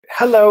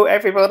Hello,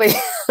 everybody.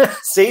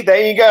 See,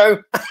 there you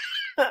go.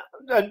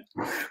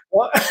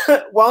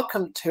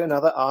 Welcome to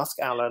another Ask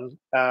Alan.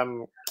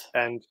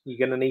 And you're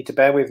going to need to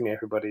bear with me,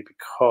 everybody,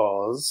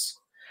 because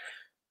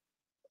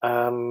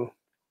I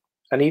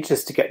need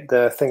just to get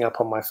the thing up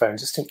on my phone.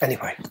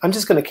 Anyway, I'm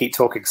just going to keep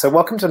talking. So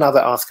welcome to another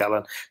Ask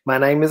Alan. My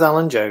name is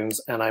Alan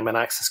Jones, and I'm an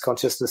Access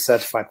Consciousness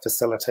Certified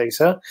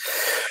Facilitator.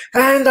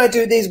 And I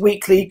do these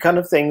weekly kind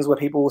of things where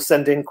people will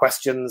send in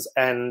questions,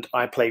 and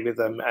I play with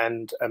them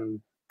and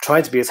try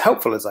to be as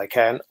helpful as I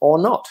can, or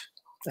not,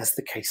 as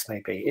the case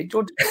may be. It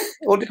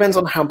all depends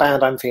on how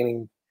bad I'm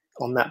feeling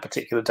on that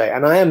particular day.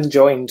 And I am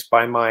joined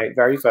by my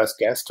very first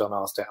guest on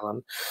Ask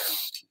Alan,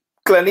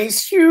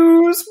 Glenys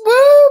Hughes.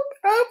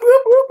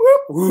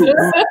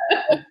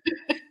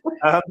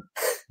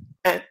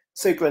 And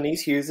so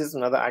Glenys Hughes is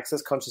another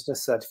Access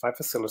Consciousness Certified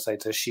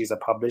Facilitator. She's a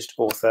published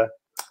author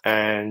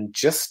and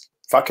just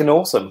fucking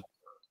awesome,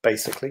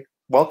 basically.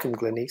 Welcome,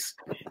 Glenys.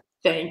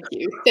 Thank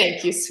you.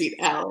 Thank you, sweet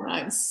Alan.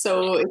 I'm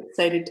so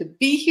excited to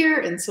be here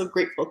and so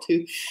grateful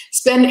to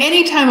spend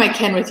any time I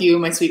can with you,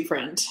 my sweet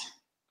friend.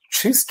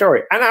 True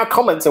story. And our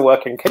comments are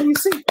working. Can you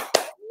see?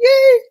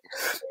 Yay!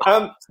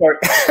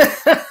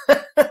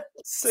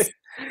 Sorry.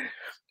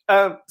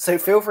 So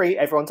feel free,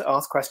 everyone, to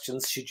ask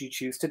questions should you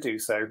choose to do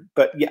so.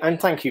 But yeah,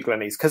 and thank you,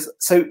 Glenys.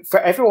 So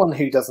for everyone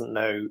who doesn't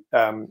know,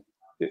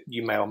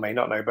 you may or may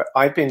not know, but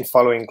I've been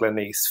following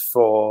Glenys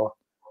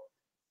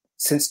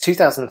since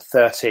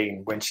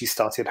 2013 when she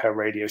started her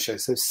radio show,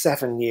 so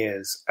 7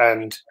 years.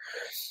 And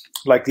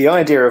like the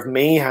idea of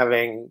me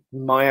having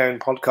my own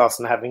podcast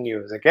and having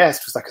you as a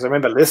guest was like, because I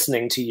remember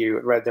listening to you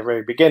at the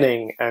very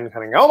beginning and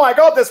kind of, oh my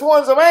God, this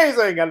woman's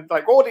amazing. And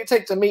like, what did it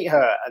take to meet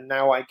her? And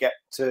now I get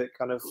to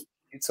kind of,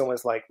 it's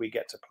almost like we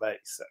get to play.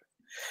 So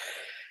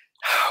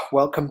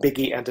welcome,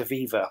 Biggie and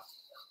Aviva.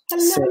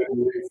 Hello.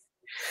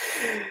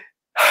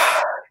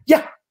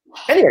 Yeah.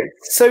 Anyway,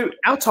 so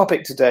our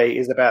topic today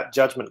is about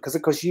judgment, because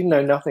of course you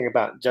know nothing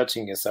about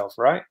judging yourself,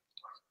 right?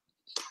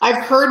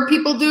 I've heard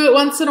people do it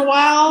once in a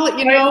while,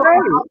 you know. I'll try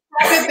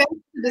my best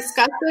to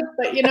discuss it,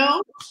 but you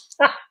know.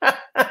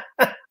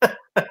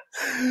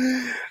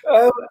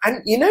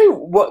 And you know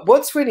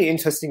what's really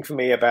interesting for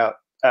me about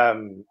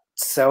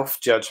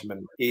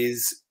self-judgment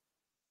is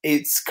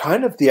it's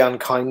kind of the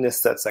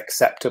unkindness that's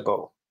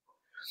acceptable.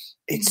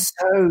 It's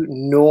so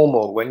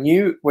normal when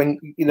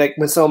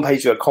someone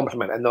pays you a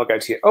compliment and they'll go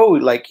to you, oh,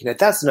 like, you know,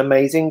 that's an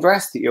amazing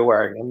dress that you're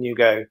wearing. And you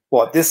go,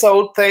 what, this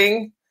old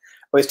thing?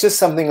 Or it's just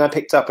something I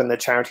picked up in the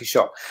charity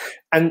shop.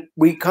 And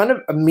we kind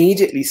of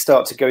immediately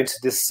start to go into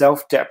this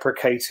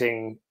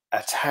self-deprecating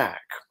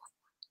attack.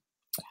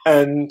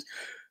 And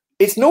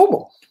it's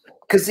normal.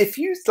 Because if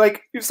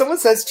someone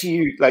says to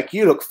you, like,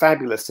 you look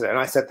fabulous today, and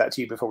I said that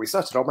to you before we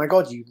started, oh my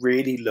God, you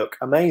really look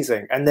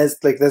amazing. And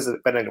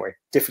but anyway,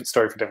 different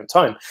story for a different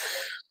time.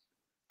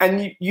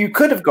 And you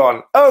could have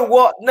gone, oh,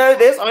 what? No,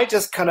 you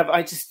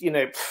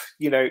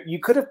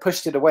could have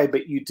pushed it away,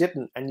 but you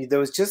didn't. And there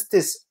was just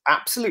this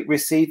absolute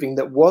receiving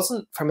that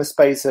wasn't from a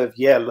space of,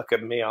 yeah, look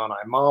at me, aren't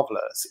I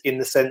marvelous? In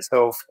the sense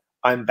of,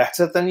 I'm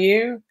better than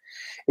you.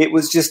 It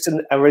was just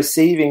a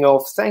receiving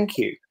of, thank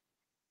you.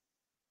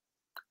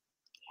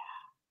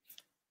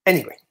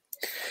 Anyway,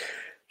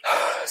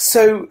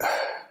 so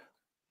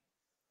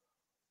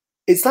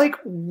it's like,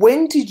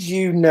 when did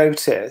you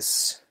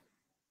notice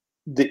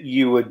that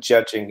you were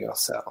judging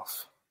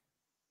yourself?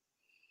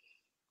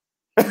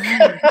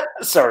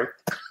 Sorry.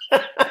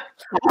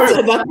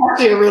 That's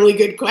actually a really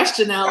good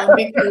question,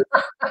 Alan,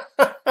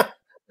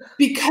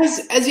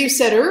 because as you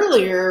said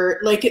earlier,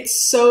 like,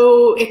 it's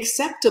so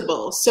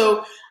acceptable.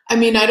 So I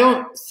mean, I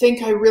don't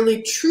think I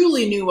really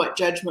truly knew what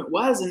judgment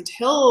was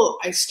until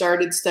I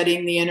started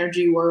studying the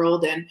energy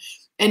world, and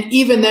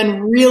even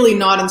then really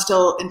not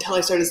until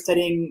I started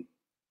studying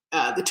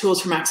the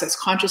tools from Access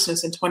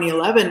Consciousness in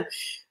 2011,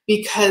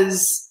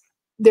 because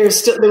there was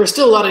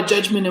still a lot of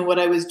judgment in what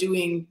I was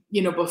doing,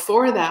 you know,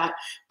 before that,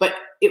 but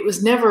it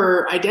was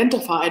never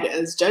identified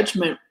as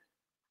judgment.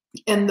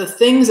 And the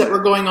things that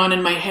were going on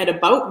in my head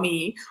about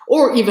me,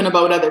 or even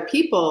about other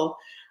people,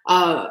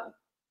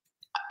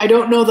 I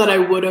don't know that I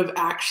would have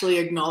actually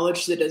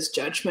acknowledged it as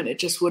judgment. It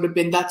just would have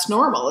been, that's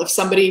normal. If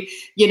somebody,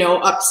 you know,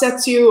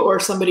 upsets you,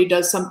 or somebody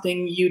does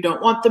something you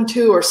don't want them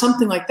to, or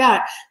something like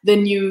that,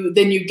 then you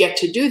get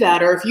to do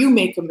that. Or if you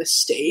make a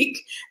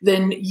mistake,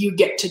 then you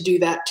get to do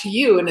that to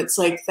you. And it's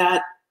like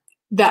that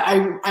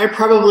I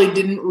probably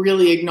didn't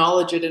really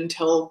acknowledge it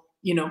until,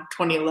 you know,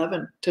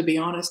 2011, to be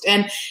honest.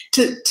 And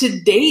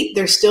to date,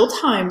 there's still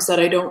times that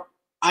I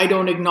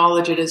don't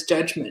acknowledge it as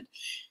judgment.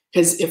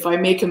 Because if I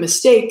make a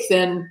mistake,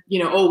 then,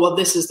 you know, oh, well,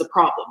 this is the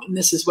problem. And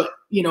this is what,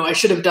 you know, I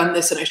should have done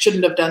this and I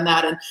shouldn't have done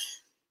that.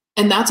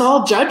 And that's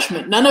all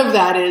judgment. None of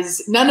that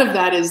is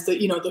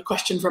the, you know, the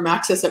question from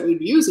Access that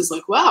we'd use is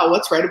like, wow,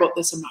 what's right about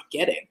this I'm not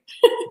getting?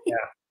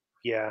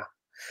 Yeah.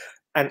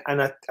 And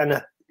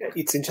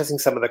it's interesting,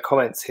 some of the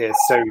comments here.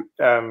 So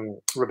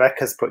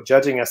Rebecca's put,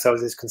 judging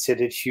ourselves is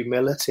considered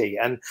humility,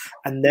 and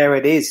there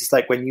it is. It's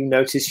like when you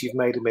notice you've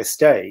made a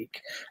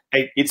mistake,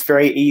 it's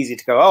very easy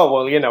to go, oh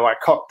well, I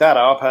cocked that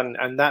up,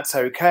 and that's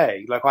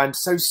okay. Like, I'm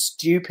so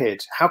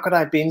stupid. How could I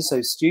have been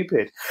so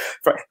stupid?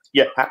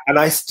 Yeah, and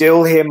I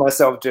still hear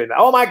myself doing that.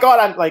 Oh my god,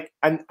 I'm like,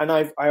 and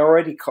I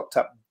already cocked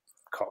up,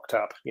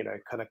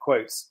 kind of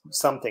quotes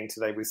something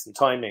today with some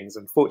timings.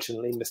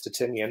 Unfortunately, Mr.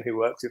 Tinian, who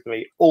works with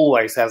me,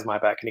 always has my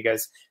back, and he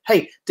goes,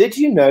 hey, did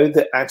you know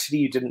that actually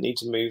you didn't need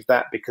to move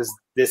that because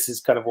this is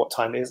kind of what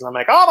time it is? And I'm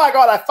like, oh my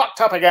god, I fucked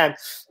up again,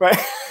 right?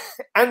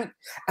 and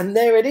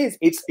there it is.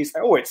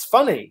 It's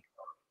funny.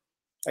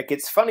 Like,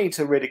 it's funny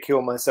to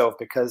ridicule myself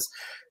because,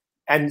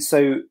 and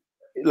so,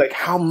 like,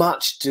 how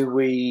much do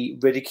we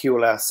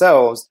ridicule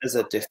ourselves as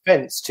a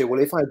defense to,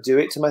 well, if I do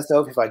it to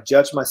myself, if I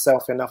judge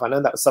myself enough, I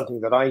know that was something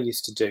that I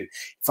used to do.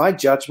 If I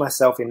judge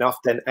myself enough,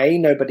 then A,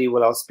 nobody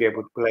will else be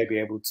able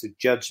to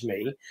judge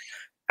me,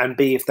 and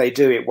B, if they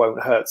do, it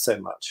won't hurt so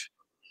much.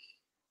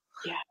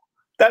 Yeah.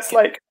 That's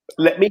like,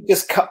 let me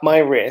just cut my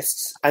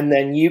wrists, and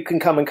then you can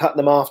come and cut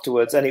them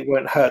afterwards, and it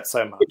won't hurt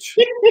so much.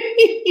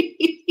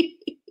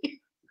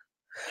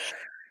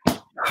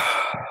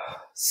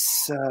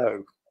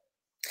 So...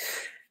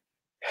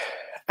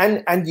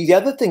 And the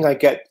other thing I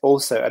get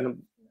also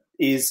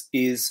is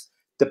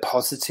the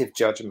positive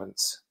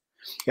judgments.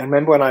 I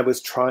remember when I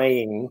was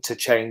trying to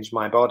change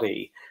my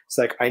body, it's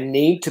like, I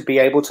need to be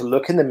able to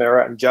look in the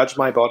mirror and judge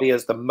my body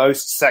as the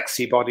most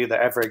sexy body that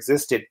ever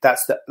existed.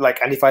 That's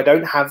and if I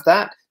don't have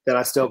that, then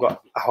I still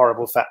got a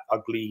horrible, fat,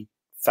 ugly,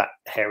 fat,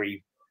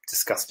 hairy,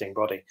 disgusting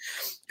body.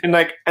 And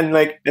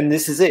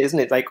this is it, isn't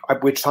it? Like,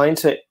 we're trying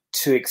to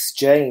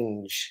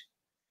exchange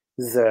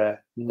the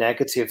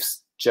negative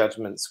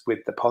judgments with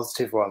the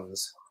positive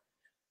ones,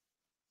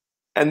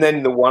 and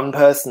then the one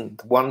person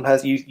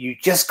you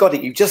just got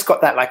it, you just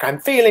got that, like, I'm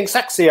feeling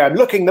sexy, I'm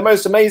looking the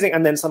most amazing,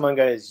 and then someone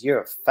goes,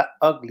 you're a fat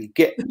ugly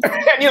git.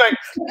 And you're like,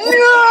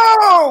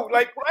 no,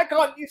 like, why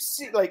can't you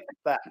see like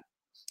that?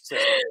 So.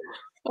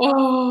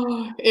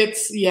 Oh,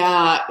 it's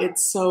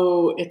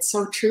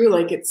so true.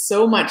 Like, it's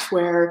so much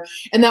where,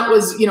 and that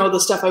was, the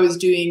stuff I was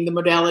doing, the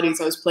modalities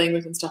I was playing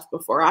with and stuff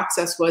before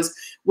Access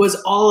was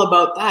all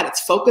about that. It's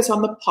focus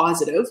on the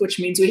positive, which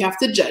means we have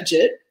to judge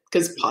it,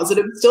 because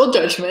positive is still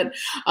judgment,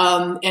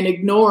 and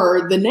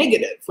ignore the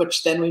negative,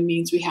 which then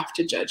means we have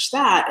to judge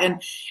that.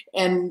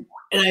 And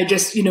I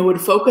just,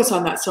 would focus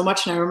on that so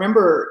much. And I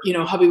remember,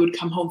 hubby would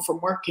come home from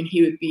work and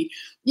he would be,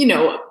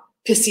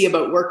 pissy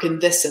about work and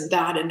this and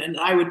that. And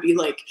I would be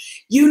like,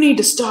 you need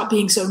to stop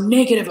being so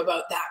negative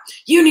about that.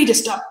 You need to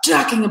stop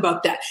talking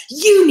about that.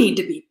 You need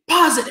to be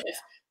positive.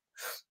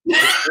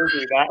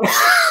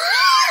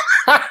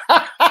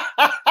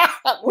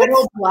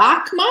 Little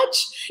black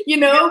much,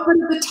 but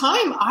at the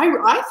time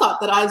I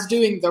thought that I was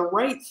doing the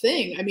right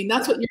thing. I mean,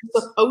 that's what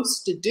you're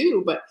supposed to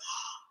do. But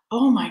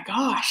oh my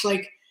gosh,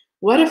 like,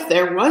 what if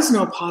there was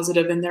no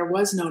positive and there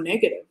was no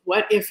negative?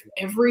 What if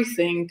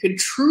everything could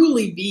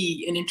truly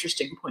be an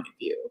interesting point of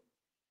view?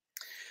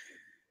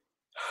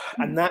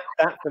 And that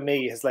for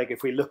me is like,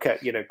 if we look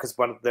at, because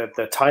one of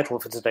the title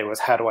for today was,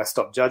 how do I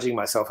stop judging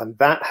myself? And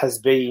that has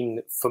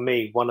been for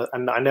me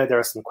and I know there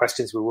are some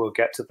questions, we will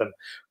get to them,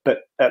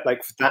 but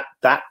like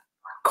that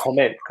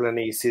comment,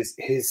 Glenise,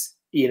 is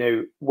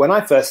when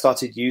I first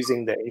started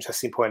using the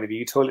interesting point of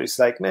view tool, it's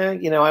like,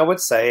 man, I would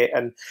say it,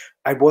 and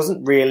I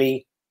wasn't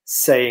really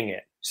saying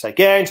it. It's like,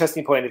 yeah,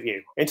 interesting point of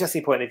view.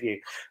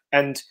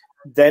 And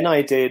then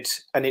I did,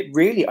 and I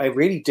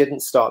really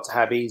didn't start to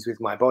have ease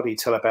with my body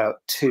till about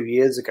 2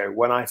 years ago,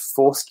 when I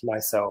forced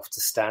myself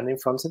to stand in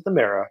front of the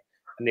mirror,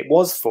 and it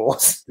was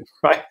forced,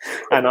 right?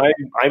 And I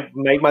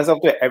made myself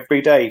do it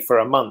every day for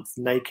a month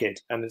naked.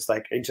 And it's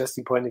like,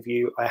 interesting point of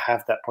view. I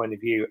have that point of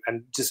view.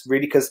 And just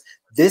really, because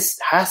this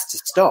has to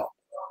stop.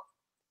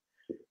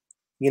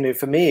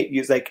 For me, it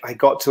was like, I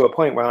got to a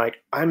point where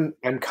I'm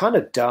kind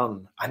of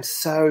done. I'm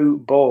so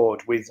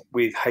bored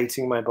with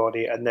hating my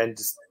body and then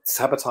just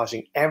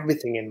sabotaging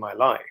everything in my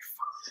life.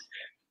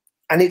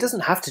 And it doesn't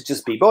have to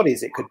just be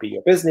bodies. It could be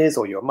your business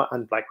or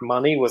and like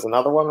money was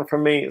another one for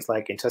me. It's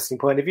like, interesting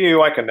point of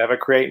view. I can never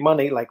create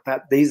money like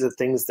that. These are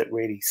things that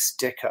really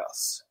stick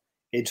us.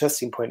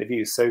 Interesting point of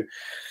view. So,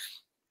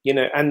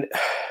 and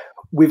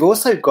we've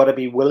also got to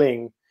be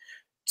willing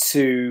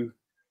to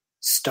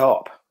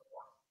stop.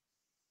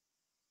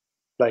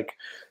 Like,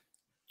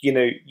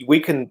 we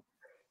can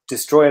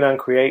destroy and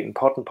uncreate and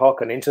pot and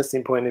pock an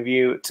interesting point of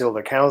view till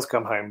the cows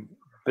come home.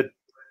 But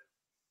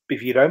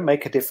if you don't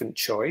make a different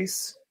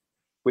choice,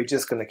 we're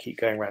just going to keep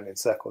going around in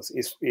circles,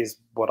 is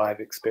what I've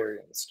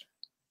experienced.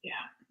 Yeah.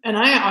 And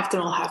I often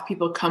will have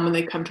people come when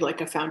they come to like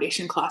a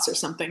foundation class or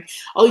something.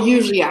 I'll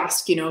usually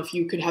ask, if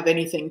you could have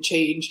anything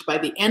changed by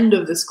the end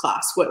of this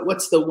class,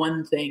 what's the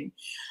one thing?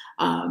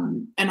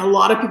 And a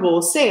lot of people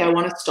will say, I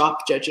want to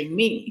stop judging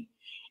me.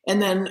 And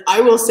then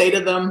I will say to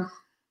them,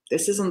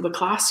 this isn't the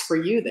class for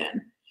you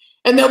then.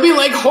 And they'll be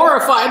like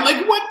horrified,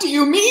 like, what do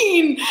you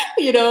mean?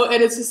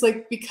 And it's just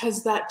like,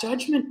 because that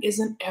judgment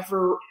isn't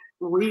ever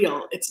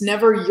real. It's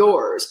never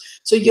yours.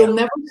 So you'll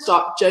never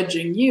stop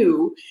judging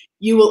you.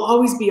 You will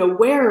always be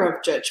aware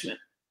of judgment.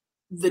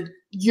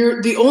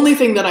 The only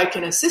thing that I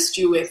can assist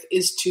you with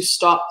is to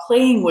stop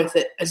playing with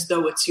it as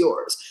though it's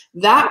yours.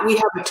 That we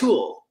have a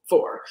tool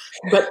for.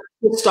 But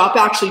to stop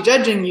actually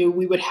judging you,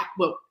 we would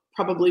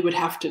probably would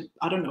have to,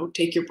 I don't know,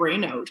 take your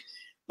brain out.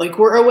 Like,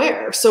 we're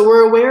aware. So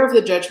we're aware of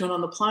the judgment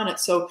on the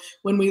planet. So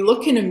when we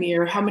look in a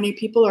mirror, how many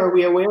people are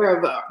we aware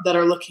of that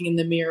are looking in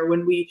the mirror?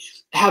 When we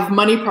have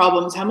money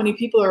problems, how many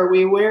people are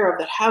we aware of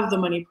that have the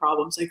money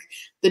problems? Like,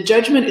 the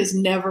judgment is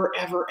never,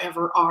 ever,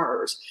 ever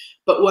ours.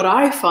 But what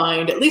I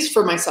find, at least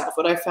for myself,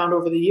 what I've found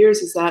over the years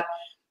is that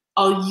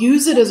I'll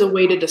use it as a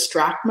way to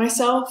distract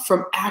myself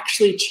from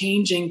actually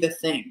changing the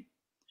thing.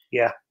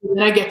 Yeah. And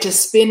then I get to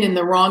spin in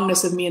the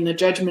wrongness of me and the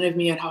judgment of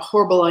me and how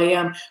horrible I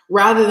am,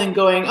 rather than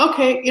going,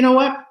 okay, you know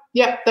what?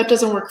 Yeah, that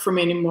doesn't work for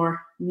me anymore.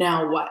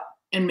 Now what?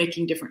 And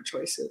making different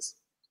choices.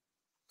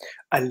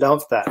 I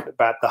love that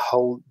about the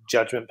whole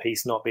judgment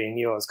piece not being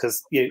yours,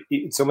 because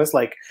it's almost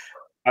like,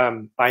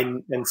 and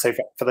so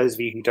for those of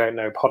you who don't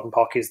know, POD and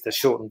POC is the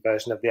shortened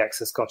version of the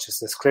Access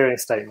Consciousness Clearing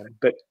Statement.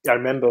 But I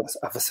remember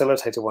a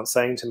facilitator once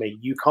saying to me,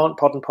 you can't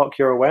POD and POC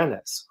your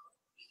awareness.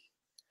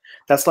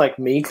 That's like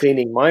me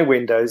cleaning my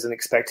windows and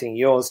expecting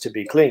yours to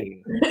be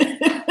clean.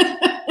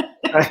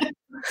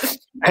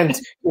 And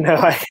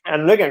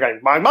and looking and going,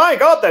 my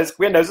God, those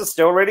windows are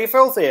still really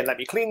filthy, and let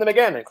me clean them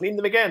again and clean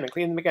them again and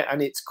clean them again.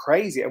 And it's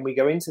crazy. And we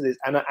go into this,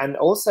 and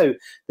also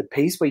the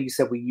piece where you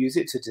said we use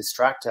it to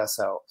distract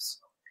ourselves.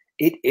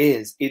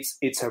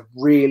 It's a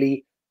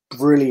really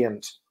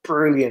brilliant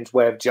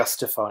way of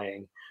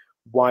justifying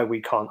why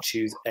we can't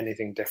choose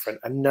anything different.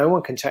 And no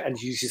one can change. And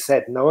you just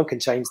said, no one can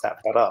change that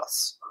but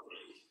us.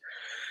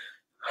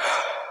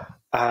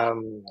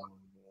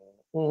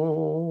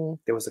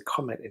 There was a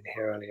comment in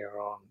here earlier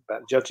on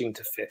about judging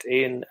to fit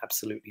in.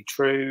 Absolutely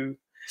true.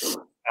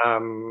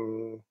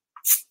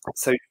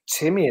 So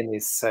Timian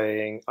is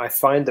saying, I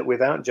find that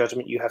without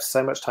judgment, you have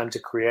so much time to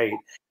create,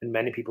 and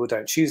many people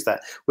don't choose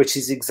that, which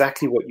is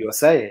exactly what you're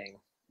saying.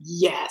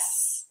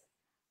 Yes.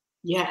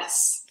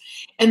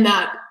 And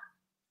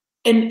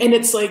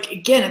it's like,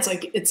 again, it's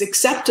like, it's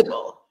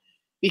acceptable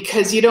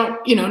because you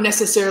don't,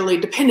 necessarily,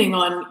 depending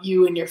on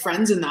you and your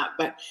friends and that,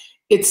 but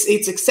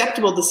it's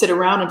acceptable to sit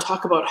around and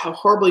talk about how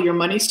horrible your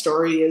money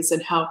story is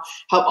and how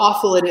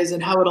awful it is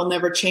and how it'll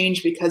never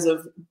change because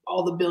of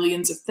all the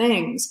billions of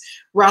things,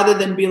 rather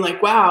than be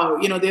like, wow,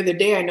 the other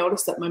day I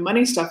noticed that my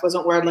money stuff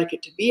wasn't where I'd like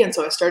it to be. And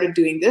so I started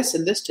doing this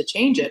and this to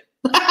change it.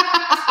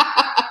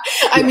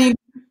 I mean,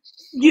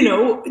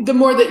 the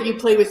more that you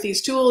play with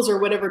these tools or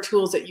whatever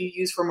tools that you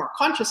use for more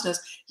consciousness,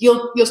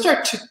 you'll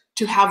start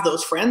to have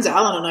those friends.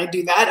 Alan and I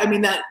do that. I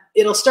mean, that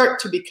it'll start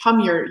to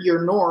become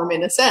your norm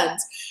in a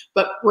sense.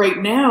 But right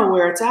now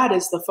where it's at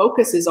is the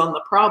focus is on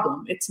the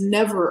problem. It's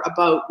never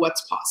about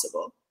what's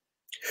possible.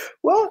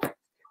 Well,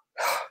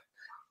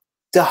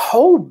 the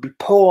whole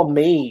poor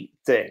me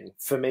thing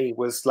for me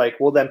was like,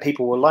 well, then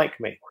people will like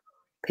me.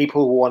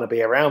 People will want to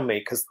be around me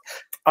because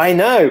I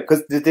know,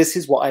 because this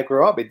is what I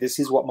grew up with. This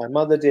is what my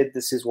mother did.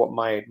 This is what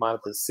my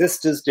mother's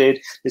sisters did.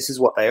 This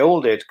is what they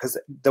all did. Because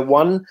the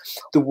one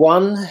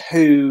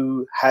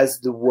who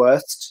has the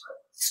worst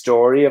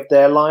story of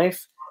their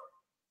life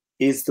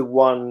is the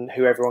one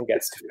who everyone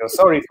gets to feel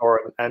sorry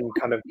for and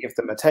kind of give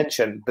them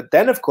attention. But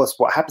then, of course,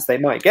 what happens, they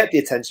might get the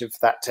attention for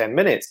that 10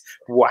 minutes.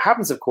 But what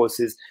happens, of course,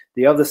 is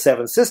the other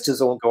 7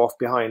 sisters all go off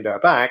behind her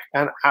back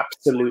and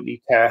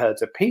absolutely tear her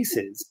to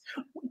pieces.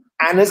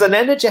 And as an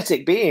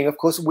energetic being, of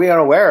course, we are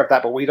aware of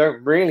that, but we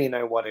don't really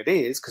know what it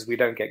is because we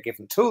don't get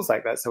given tools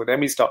like that. So then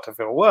we start to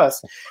feel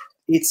worse.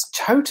 It's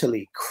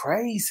totally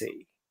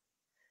crazy.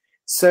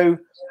 So,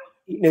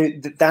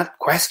 that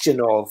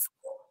question of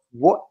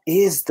what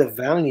is the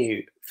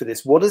value for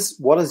this? What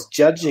does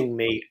judging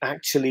me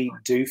actually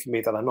do for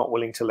me that I'm not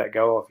willing to let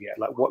go of yet?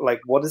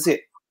 What does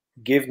it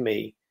give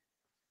me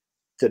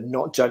that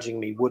not judging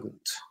me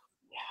wouldn't?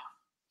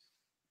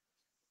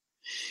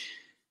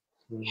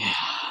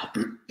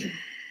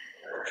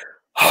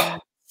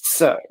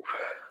 So,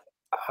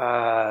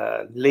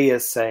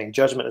 Leah's saying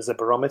judgment as a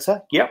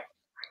barometer. Yep,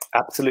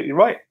 absolutely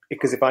right.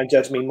 Because if I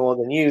judge me more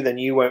than you, then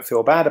you won't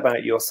feel bad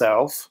about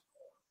yourself.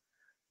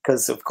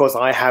 Because of course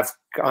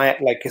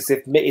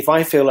if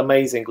I feel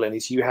amazing,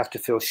 Glenys, you have to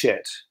feel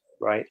shit,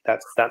 right?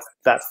 That's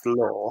the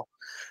law.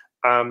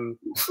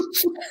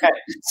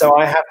 So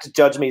I have to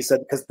judge me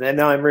because then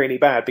I'm really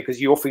bad because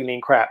you're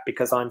feeling crap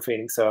because I'm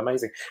feeling so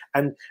amazing.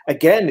 And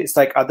again, it's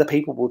like other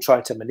people will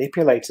try to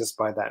manipulate us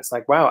by that. It's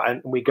like, wow,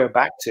 and we go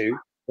back to,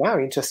 wow,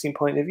 interesting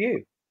point of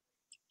view.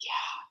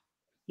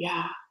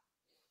 Yeah.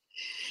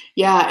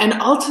 And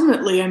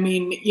ultimately, I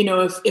mean,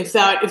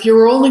 if you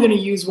were only going to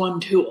use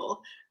one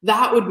tool,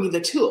 that would be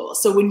the tool.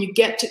 So when you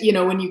get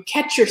to, when you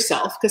catch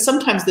yourself, because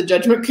sometimes the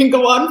judgment can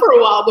go on for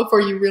a while before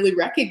you really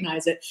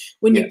recognize it.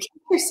 When you catch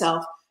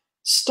yourself,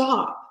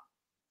 stop.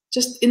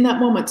 Just in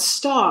that moment,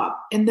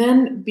 stop. And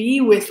then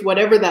be with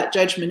whatever that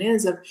judgment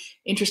is of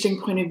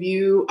interesting point of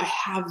view. I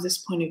have this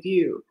point of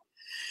view.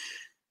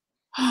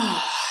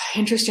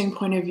 interesting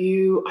point of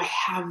view. I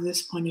have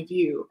this point of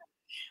view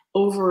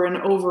over and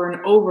over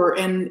and over.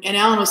 And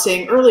Alan was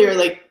saying earlier,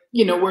 like,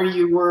 you know, where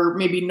you were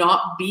maybe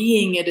not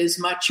being it as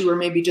much, you were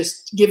maybe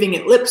just giving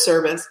it lip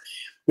service.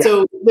 Yeah.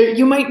 So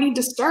you might need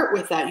to start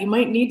with that. You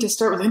might need to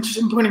start with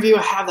interesting point of view.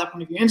 I have that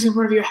point of view. Interesting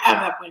point of view. I have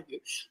that point of view.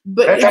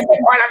 But interesting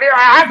point of view.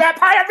 I have that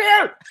point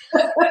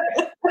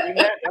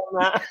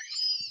of view.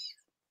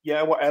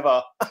 Yeah,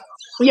 whatever.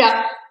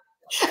 Yeah.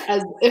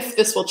 As if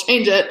this will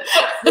change it.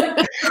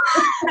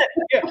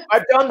 Yeah,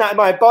 I've done that.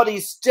 My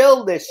body's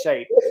still this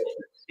shape.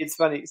 It's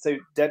funny. So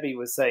Debbie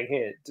was saying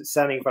here,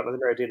 standing in front of the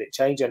mirror, did it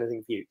change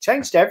anything for you?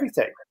 Changed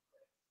everything.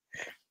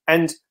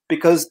 And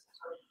because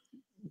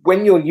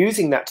when you're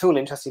using that tool,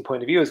 interesting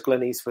point of view, as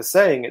Glenyce was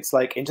saying, it's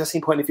like,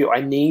 interesting point of view,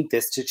 I need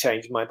this to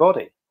change my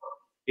body.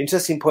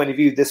 Interesting point of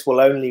view, this will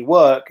only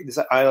work.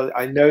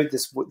 I know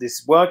this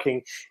is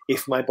working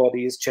if my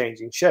body is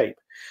changing shape.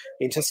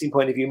 Interesting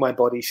point of view, my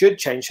body should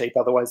change shape,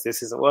 otherwise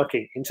this isn't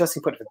working.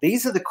 Interesting point of view.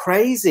 These are the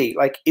crazy,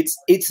 like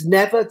it's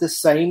never the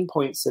same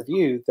points of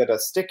view that are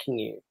sticking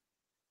you.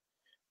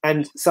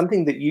 And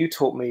something that you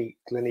taught me,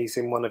 Glenyce,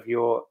 in one of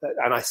your,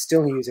 and I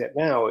still use it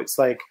now, it's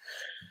like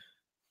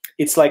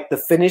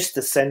finish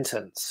the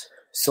sentence.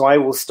 So I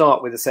will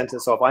start with a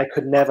sentence of, I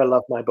could never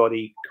love my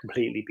body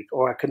completely,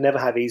 or I could never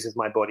have ease with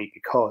my body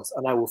because,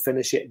 and I will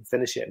finish it and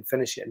finish it and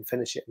finish it and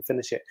finish it and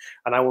finish it.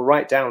 And I will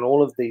write down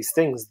all of these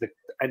things,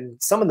 and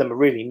some of them are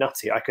really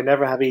nutty. I could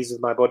never have ease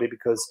with my body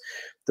because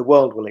the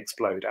world will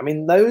explode. I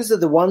mean, those are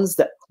the ones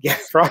that, yeah,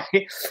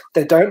 right,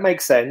 they don't make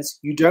sense.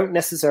 You don't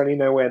necessarily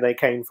know where they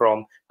came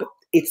from, but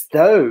it's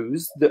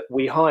those that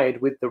we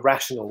hide with the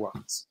rational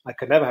ones. I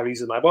could never have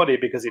ease with my body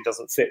because it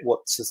doesn't fit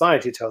what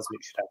society tells me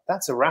it should have.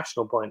 That's a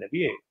rational point of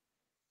view.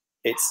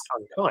 It's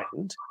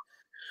unkind.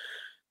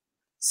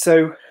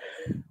 So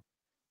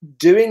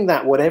doing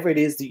that, whatever it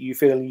is that you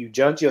feel you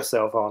judge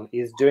yourself on,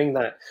 is doing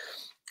that,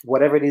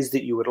 whatever it is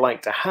that you would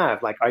like to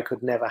have, like I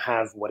could never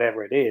have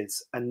whatever it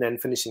is, and then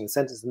finishing the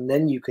sentence. And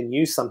then you can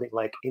use something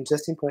like,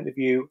 interesting point of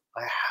view,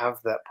 I have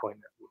that point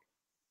of view.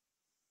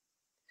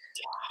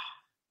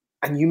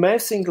 And you may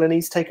have seen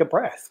Glenyce take a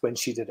breath when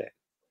she did it,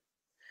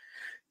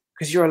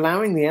 because you're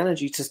allowing the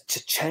energy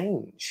to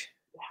change.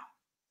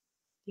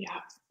 Yeah.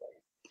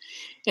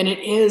 And it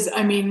is,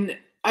 I mean,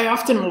 I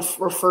often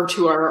refer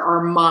to our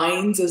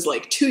minds as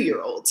like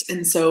 2-year-olds.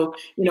 And so,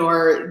 you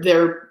know,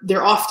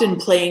 they're often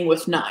playing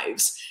with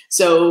knives.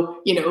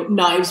 So, you know,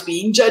 knives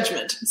being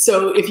judgment.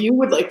 So if you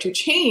would like to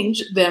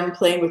change them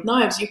playing with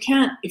knives, you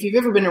can't, if you've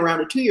ever been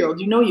around a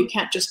 2-year-old, you know, you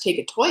can't just take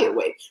a toy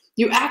away.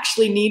 You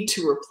actually need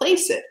to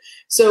replace it.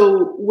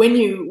 So when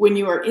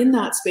you are in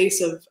that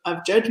space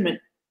of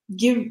judgment,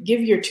 give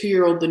your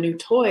 2-year-old the new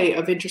toy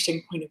of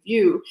interesting point of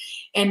view.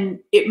 And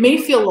it may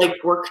feel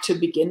like work to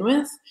begin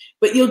with,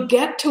 but you'll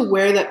get to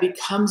where that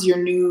becomes your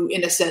new,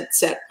 in a sense,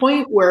 set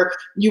point, where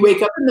you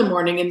wake up in the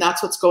morning and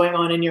that's what's going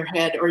on in your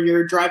head, or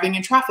you're driving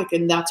in traffic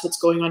and that's what's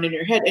going on in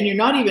your head. And you're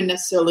not even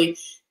necessarily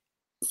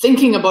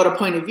thinking about a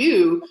point of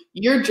view,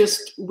 you're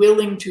just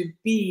willing to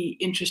be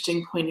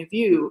interesting point of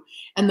view.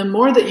 And the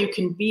more that you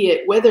can be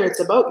it, whether it's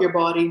about your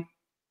body,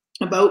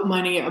 about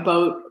money,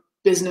 about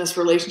business,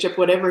 relationship,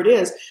 whatever it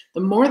is,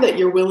 the more that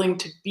you're willing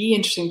to be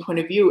interesting point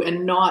of view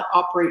and not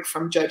operate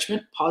from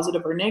judgment,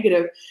 positive or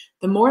negative,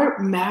 the more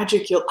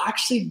magic you'll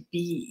actually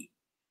be.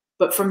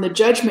 But from the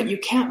judgment, you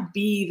can't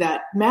be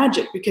that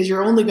magic, because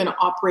you're only going to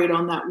operate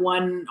on that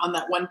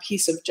one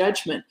piece of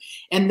judgment.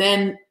 And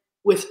then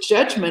with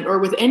judgment, or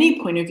with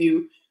any point of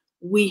view,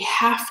 we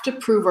have to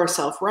prove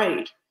ourselves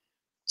right.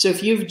 So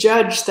if you've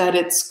judged that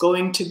it's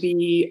going to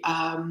be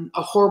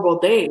a horrible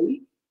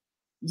day,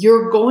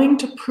 you're going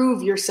to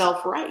prove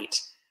yourself right.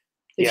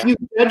 If you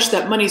judge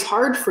that money's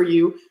hard for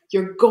you,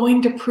 you're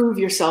going to prove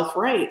yourself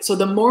right. So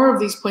the more of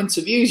these points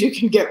of views you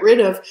can get rid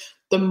of,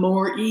 the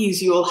more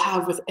ease you'll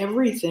have with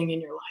everything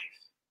in your life.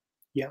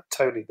 Yeah,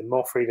 totally. The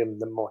more freedom,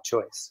 the more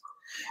choice.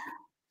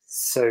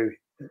 So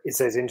it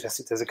says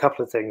interesting. There's a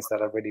couple of things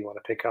that I really want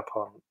to pick up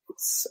on.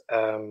 It's,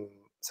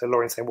 so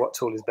Lauren's saying, what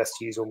tool is best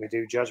to use when we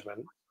do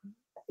judgment?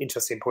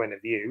 Interesting point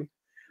of view.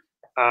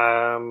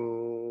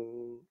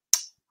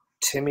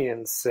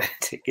 Timian said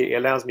it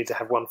allows me to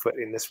have one foot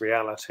in this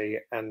reality,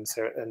 and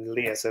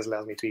Leah says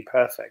allows me to be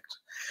perfect.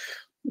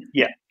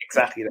 Yeah,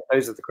 exactly.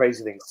 Those are the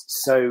crazy things.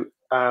 So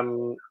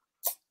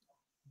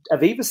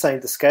Aviva's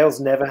saying the scales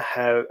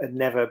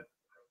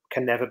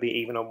can never be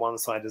even on one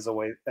side, as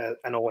always,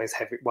 and always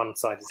heavy. One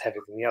side is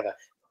heavier than the other.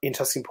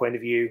 Interesting point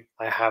of view.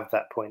 I have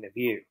that point of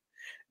view.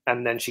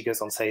 And then she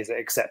goes on to say, is it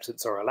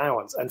acceptance or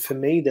allowance? And for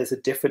me, there's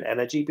a different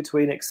energy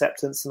between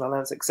acceptance and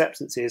allowance.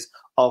 Acceptance is,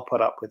 I'll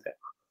put up with it.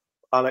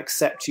 I'll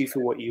accept you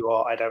for what you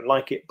are. I don't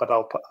like it, but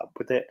I'll put up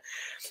with it.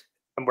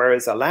 And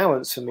whereas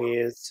allowance for me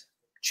is,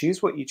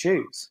 choose what you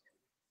choose.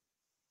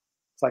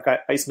 It's like,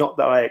 it's not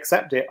that I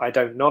accept it. I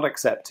don't not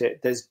accept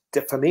it.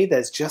 For me,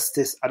 there's just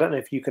this, I don't know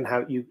if you can,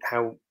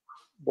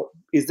 what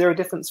is there a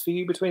difference for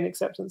you between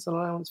acceptance and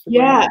allowance?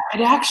 Yeah,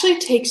 it actually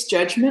takes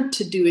judgment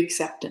to do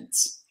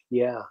acceptance.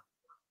 Yeah.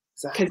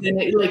 Because then,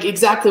 like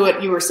exactly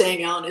what you were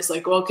saying, Ellen, is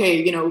like, well,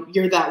 okay,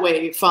 you're that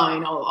way,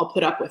 fine, I'll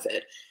put up with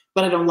it,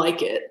 but I don't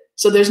like it.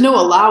 So there's no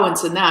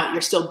allowance in that.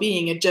 You're still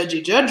being a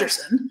judgy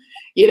judgerson,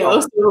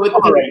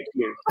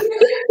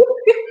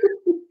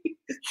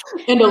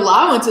 and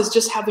allowance is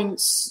just having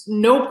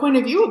no point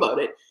of view about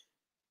it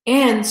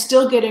and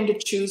still getting to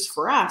choose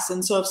for us.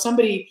 And so if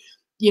somebody,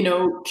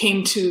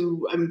 came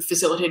to, I'm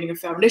facilitating a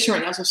foundation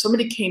right now. So if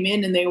somebody came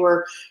in and they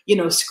were,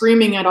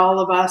 screaming at all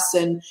of us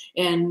and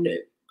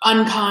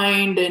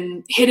unkind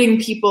and hitting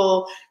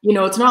people,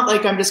 it's not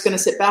like I'm just going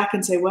to sit back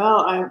and say,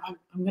 well, I'm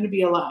going to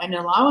be an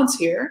allowance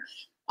here.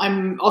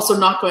 I'm also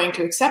not going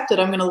to accept it.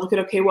 I'm going to look at,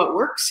 okay, what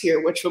works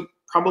here, which will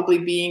probably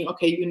being,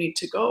 okay, you need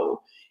to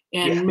go,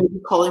 and maybe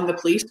calling the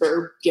police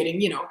or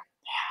getting,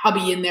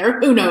 hubby in there.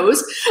 Who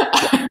knows?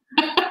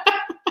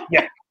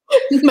 Yeah.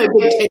 My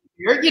big teddy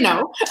bear,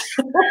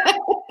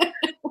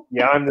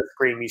 Yeah, I'm the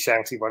screamy,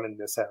 shouty one in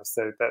this house.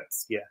 So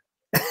that's,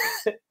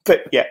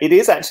 but yeah, it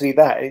is actually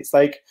that. It's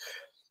like,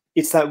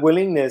 it's that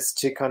willingness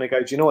to kind of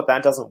go, do you know what,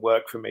 that doesn't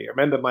work for me. I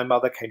remember my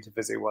mother came to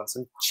visit once,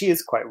 and she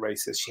is quite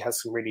racist. She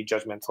has some really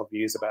judgmental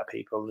views about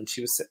people. And she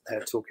was sitting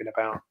there talking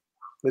about,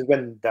 it was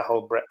when the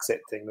whole Brexit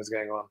thing was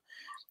going on.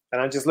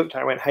 And I just looked at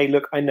her and went, hey,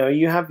 look, I know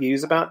you have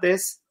views about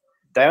this.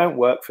 They don't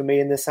work for me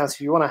in this house.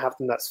 If you want to have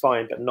them, that's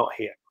fine, but not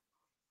here.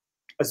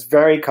 It's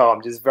very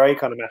calm, just very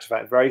kind of matter of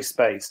fact, very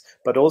spaced,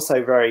 but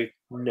also very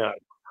no.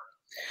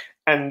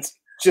 And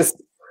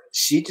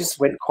she just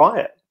went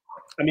quiet.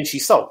 I mean, she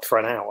sulked for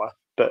an hour,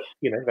 but,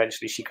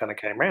 eventually she kind of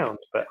came round.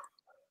 But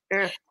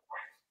yeah.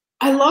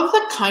 I love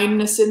the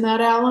kindness in that,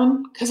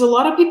 Alan, because a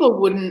lot of people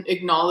wouldn't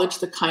acknowledge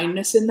the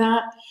kindness in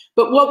that.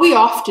 But what we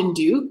often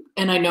do,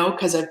 and I know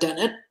because I've done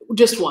it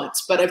just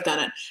once, but I've done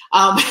it,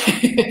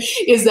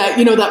 is that,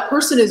 that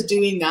person is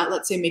doing that,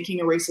 let's say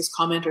making a racist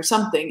comment or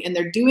something, and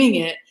they're doing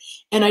it,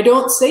 and I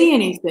don't say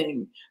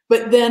anything,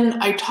 but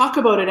then I talk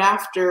about it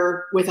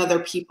after with other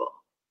people.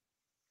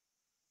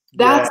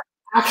 That's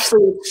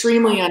actually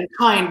extremely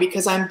unkind,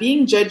 because I'm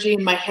being judgy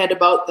in my head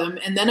about them,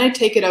 and then I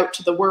take it out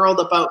to the world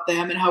about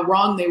them and how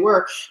wrong they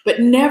were, but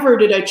never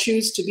did I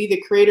choose to be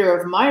the creator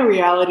of my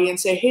reality and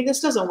say, hey, this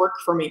doesn't work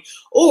for me,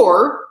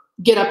 or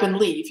get up and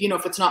leave.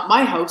 If it's not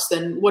my house,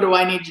 then what do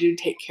I need to do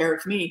to take care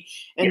of me?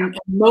 And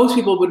most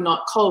people would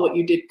not call what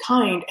you did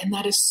kind, and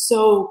that is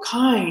so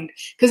kind,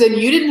 because then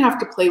you didn't have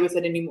to play with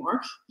it anymore.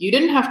 You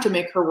didn't have to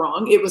make her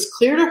wrong. It was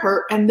clear to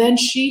her, and then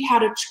she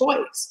had a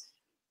choice.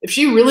 If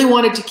she really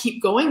wanted to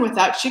keep going with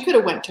that, she could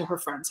have went to her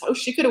friend's house.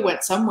 She could have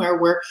went somewhere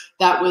where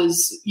that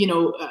was,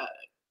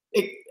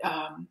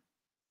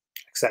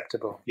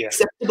 acceptable. Yeah.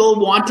 Acceptable,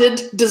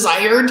 wanted,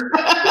 desired.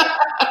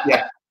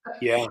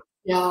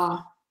 Yeah.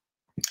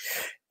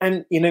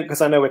 And,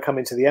 because I know we're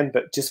coming to the end,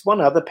 but just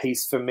one other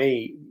piece for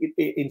me,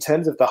 in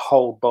terms of the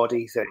whole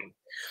body thing,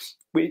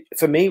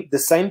 for me, the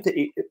same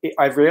thing,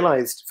 I've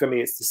realized for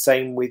me, it's the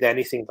same with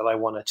anything that I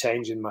want to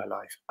change in my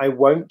life. I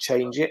won't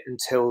change it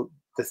until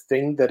the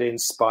thing that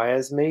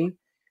inspires me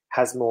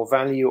has more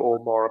value or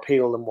more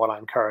appeal than what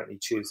I'm currently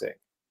choosing.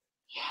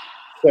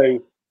 So,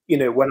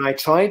 when I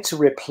tried to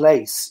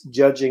replace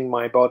judging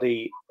my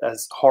body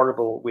as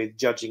horrible with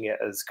judging it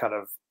as kind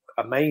of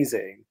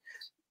amazing,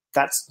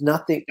 that's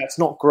nothing, that's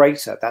not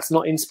greater, that's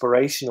not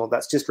inspirational,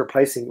 that's just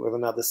replacing it with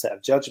another set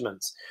of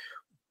judgments.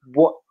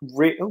 Oh,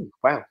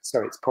 wow,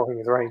 sorry, it's pouring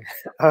with rain.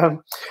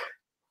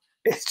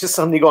 It's just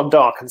suddenly gone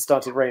dark and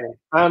started raining.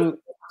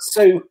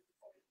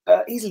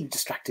 Easily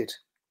distracted.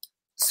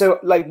 So,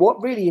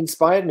 what really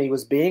inspired me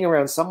was being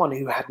around someone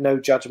who had no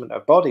judgment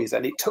of bodies.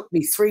 And it took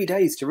me 3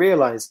 days to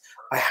realize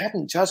I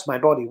hadn't judged my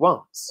body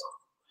once.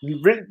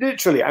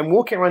 Literally, I'm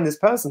walking around this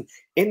person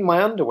in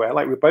my underwear,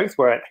 like we both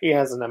were. He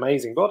has an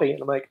amazing body.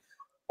 And I'm like,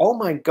 oh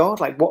my God,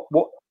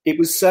 what? It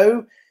was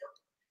so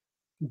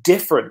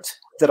different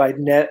that I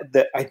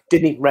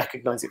didn't even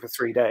recognize it for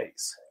 3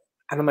 days.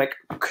 And I'm like,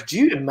 could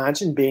you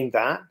imagine being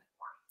that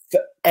for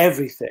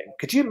everything?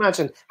 Could you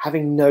imagine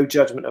having no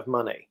judgment of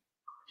money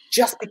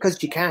just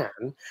because you can,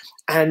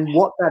 and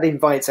what that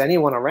invites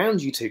anyone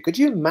around you to? Could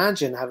you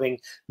imagine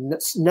having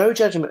no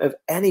judgment of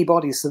any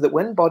body, so that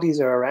when bodies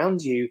are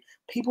around you,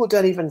 people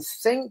don't even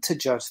think to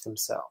judge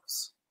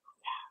themselves?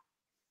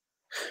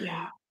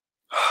 Yeah.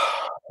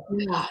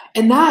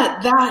 And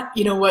that,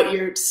 what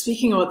you're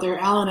speaking about there,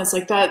 Alan, is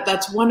like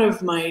that's one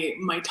of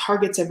my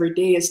targets every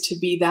day, is to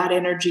be that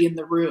energy in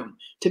the room,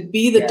 to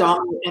be the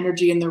dominant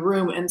energy in the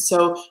room. And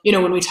so,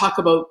 when we talk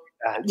about,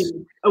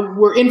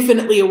 we're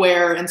infinitely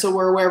aware, and so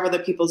we're aware of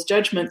other people's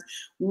judgments.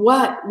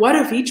 What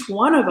if each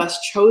one of us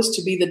chose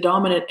to be the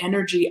dominant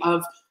energy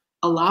of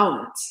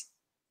allowance,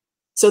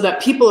 so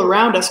that people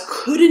around us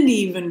couldn't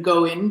even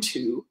go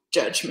into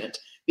judgment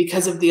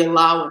because of the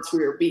allowance we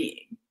were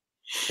being?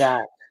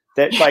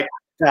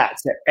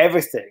 That's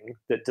everything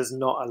that does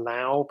not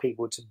allow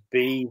people to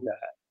be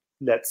that.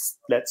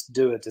 Let's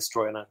do a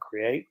destroy and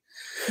uncreate.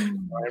 I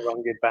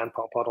run good band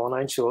pop pod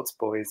online shorts,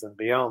 boys and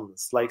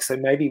beyonds. So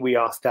maybe we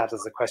ask that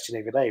as a question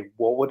every day.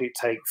 What would it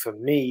take for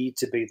me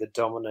to be the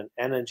dominant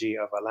energy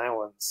of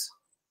allowance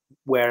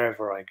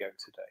wherever I go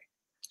today?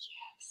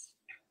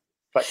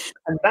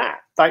 And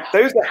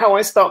those are how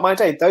I start my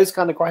day. Those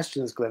kind of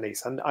questions,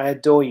 Glenyce, and I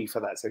adore you for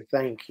that. So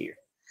thank you.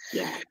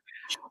 Yeah.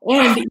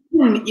 And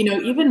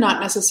even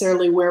not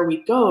necessarily where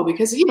we go,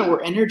 because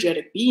we're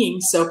energetic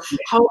beings. So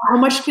how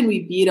much can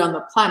we beat on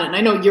the planet? And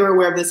I know you're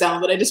aware of this,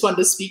 Alan, but I just wanted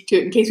to speak to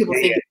it in case people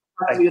think it's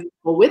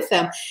people with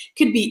them.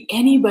 Could be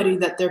anybody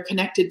that they're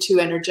connected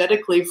to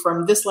energetically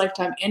from this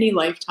lifetime, any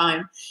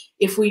lifetime.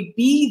 If we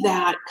be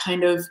that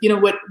kind of,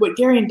 what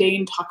Gary and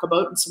Dane talk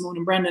about, and Simone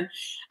and Brendan,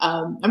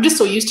 I'm just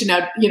so used to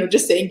now,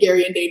 just saying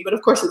Gary and Dane, but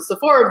of course it's the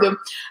four of them.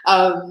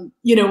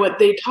 What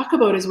they talk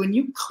about is when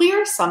you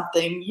clear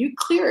something, you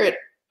clear it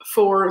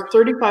for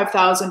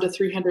 35,000 to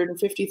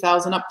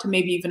 350,000, up to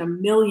maybe even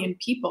 1 million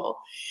people.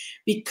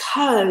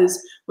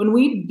 Because when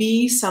we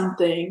be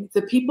something,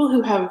 the people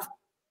who have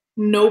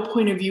no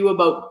point of view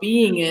about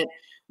being it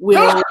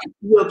will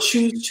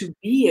choose to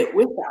be it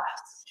with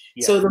us.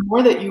 Yeah. So the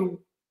more that you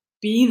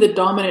be the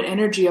dominant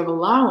energy of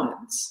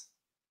allowance,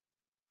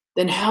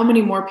 then how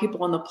many more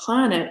people on the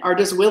planet are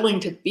just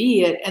willing to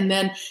be it? And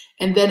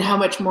then how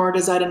much more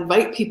does that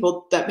invite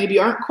people that maybe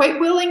aren't quite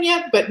willing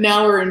yet, but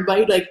now are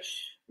invited,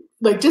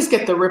 like just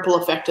get the ripple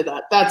effect of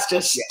that. That's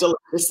just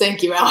delicious.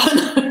 Thank you,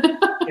 Alan.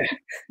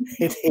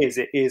 It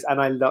is.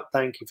 And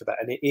thank you for that.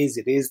 And it is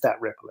that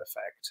ripple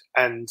effect.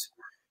 And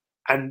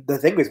the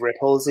thing with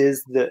ripples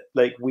is that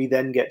we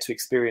then get to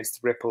experience the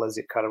ripple as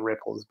it kind of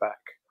ripples back.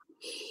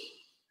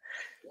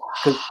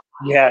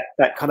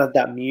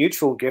 That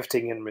mutual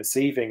gifting and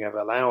receiving of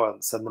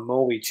allowance, and the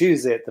more we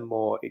choose it, the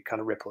more it kind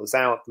of ripples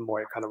out, the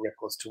more it kind of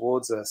ripples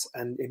towards us.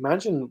 And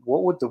imagine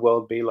what would the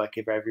world be like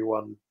if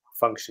everyone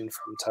functioned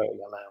from total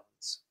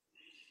allowance.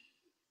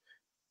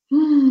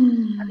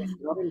 And it's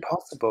not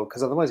impossible,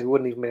 because otherwise we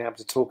wouldn't even be able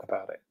to talk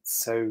about it.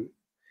 So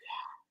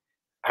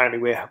apparently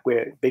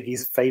we're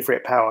Biggie's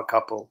favorite power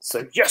couple.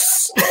 So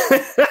yes.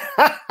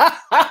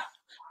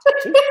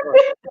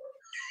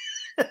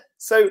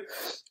 So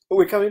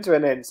we're coming to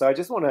an end. So I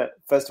just want to,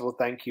 first of all,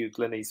 thank you,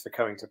 Glenyce, for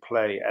coming to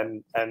play,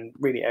 and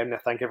really, and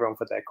thank everyone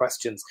for their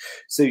questions.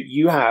 So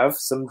you have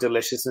some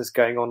deliciousness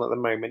going on at the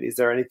moment. Is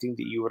there anything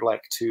that you would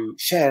like to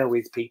share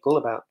with people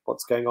about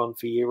what's going on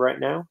for you right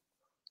now?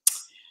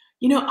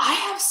 I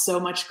have so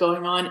much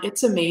going on.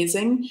 It's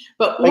amazing.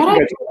 But what I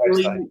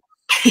really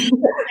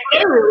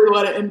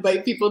want to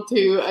invite people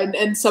to,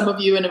 and some of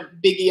you, and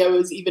Biggie I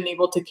was even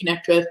able to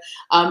connect with,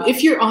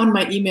 if you're on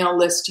my email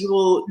list, you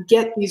will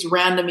get these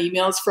random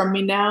emails from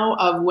me now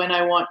of when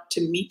I want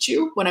to meet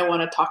you, when I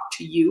want to talk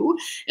to you.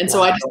 And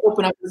so I just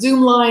open up a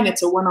Zoom line.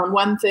 It's a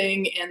one-on-one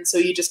thing. And so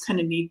you just kind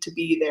of need to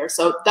be there.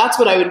 So that's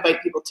what I would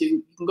invite people to.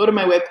 You can go to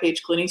my webpage,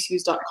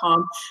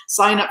 glenycehughes.com,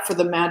 sign up for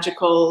the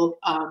magical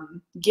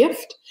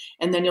gift,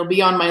 and then you'll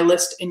be on my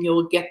list and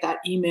you'll get that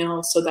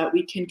email so that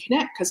we can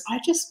connect. Because I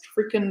just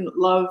freaking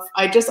love,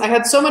 I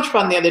had so much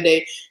fun the other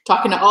day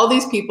talking to all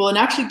these people and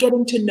actually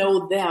getting to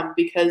know them,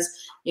 because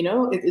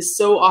it is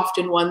so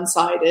often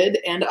one-sided,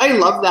 and I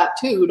love that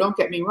too, don't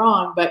get me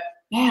wrong, but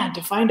man,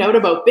 to find out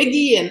about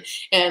Biggie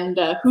and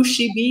who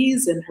she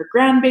bees and her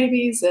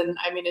grandbabies, and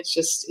I mean,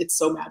 it's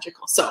so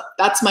magical. So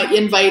that's my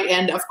invite,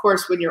 and of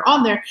course when you're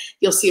on there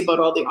you'll see about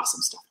all the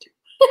awesome stuff too.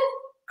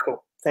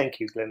 Cool.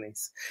 Thank you,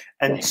 Glenyce.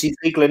 And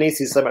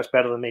Glenyce is so much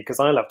better than me, because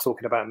I love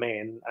talking about me,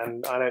 and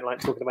I don't like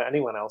talking about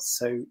anyone else.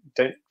 So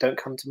don't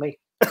come to me.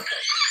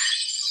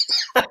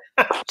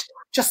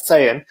 Just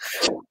saying.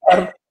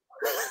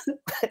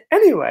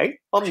 Anyway,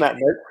 on that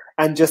note,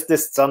 and just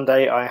this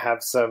Sunday, I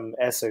have some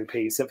SOP,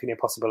 Symphony of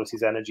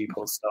Possibilities Energy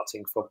Pulse,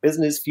 starting for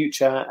business,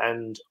 future,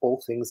 and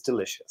all things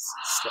delicious.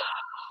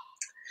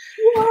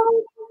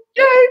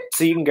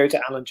 So you can go to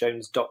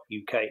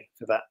alanjones.uk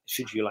for that,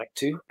 should you like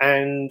to.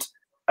 And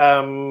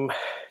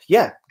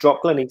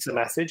drop Glenyce a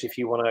message if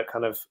you want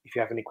to if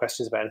you have any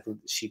questions about anything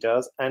that she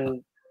does.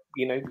 And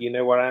you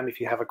know where I am.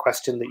 If you have a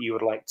question that you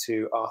would like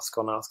to ask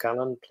on Ask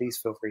Alan, please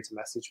feel free to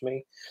message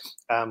me.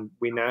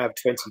 We now have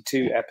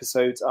 22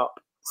 episodes up,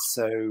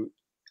 so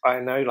I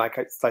know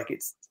it's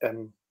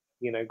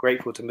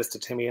grateful to Mr.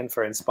 Timian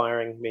for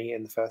inspiring me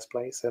in the first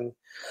place. And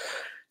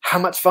how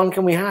much fun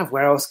can we have?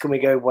 Where else can we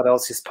go? What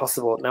else is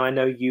possible? Now I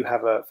know you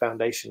have a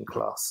foundation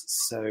class,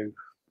 so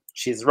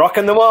she's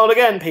rocking the world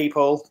again,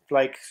 people.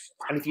 And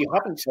if you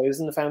haven't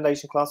chosen the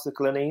foundation class with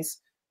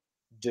Glenyce,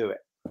 do it.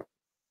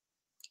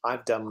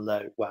 I've done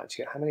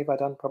actually, how many have I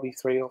done? Probably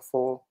 3 or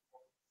 4.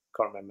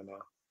 Can't remember now.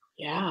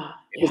 Yeah.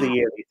 It was a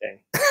yearly thing.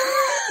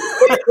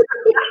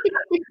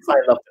 I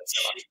love it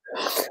so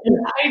much.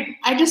 And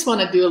I just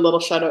want to do a little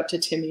shout out to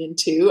Timian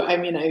too. I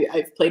mean,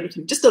 I've played with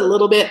him just a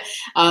little bit,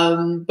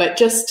 but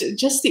just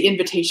the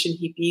invitation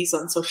he bees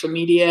on social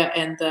media,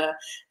 and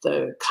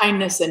the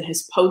kindness in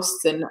his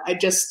posts, and I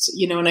just,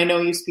 and I know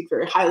you speak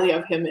very highly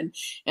of him,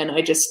 and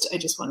I just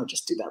want to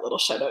just do that little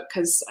shout out,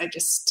 because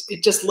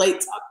it just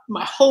lights up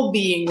my whole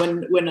being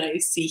when I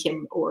see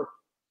him, or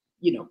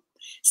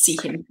see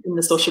him in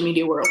the social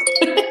media world.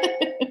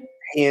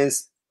 He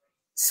is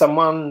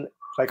someone,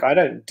 I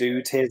don't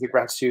do tears of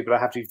gratitude, but I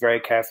have to be very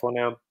careful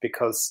now,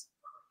 because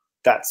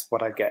that's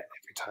what I get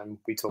every time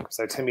we talk.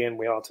 So Timian,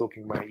 we are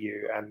talking about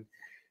you, and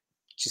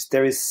just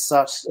there is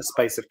such a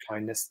space of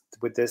kindness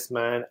with this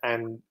man,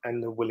 and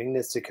the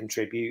willingness to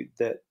contribute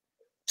that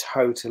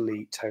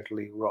totally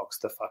rocks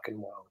the fucking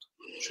world.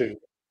 True.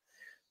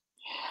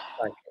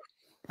 Like,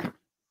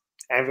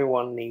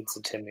 everyone needs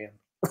a Timian.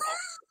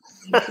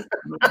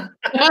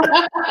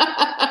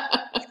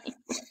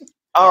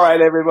 All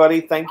right, everybody.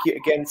 Thank you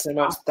again so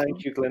much.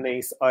 Thank you,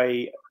 Glenyce.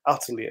 I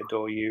utterly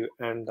adore you,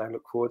 and I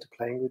look forward to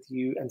playing with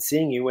you and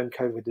seeing you when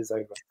COVID is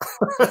over.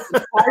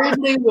 I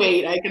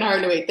can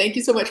hardly wait. Thank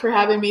you so much for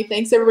having me.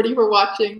 Thanks, everybody, for watching.